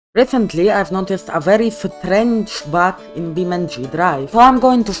Recently, I've noticed a very strange bug in BeamNG.drive. So I'm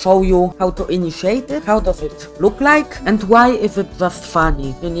going to show you how to initiate it, how does it look like, and why is it just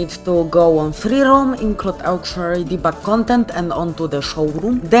funny. You need to go on free roam, include auxiliary debug content and onto the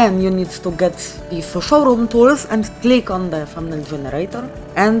showroom. Then you need to get these showroom tools and click on the thumbnail generator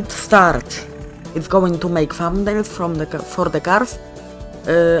and start. It's going to make thumbnails for the cars.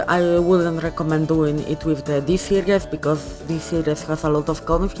 I wouldn't recommend doing it with the D series because D series has a lot of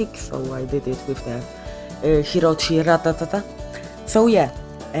conflicts, so I did it with the Hirochi Ratatata. So yeah,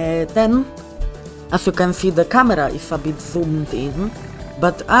 then as you can see the camera is a bit zoomed in,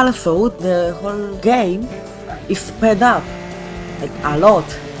 but also the whole game is sped up, like a lot.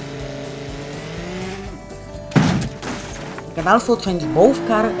 You can also change both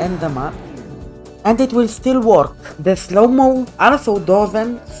car and the map, and it will still work. The slow-mo also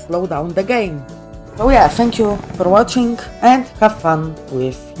doesn't slow down the game. So yeah, thank you for watching and have fun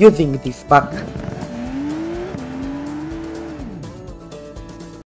with using this bug.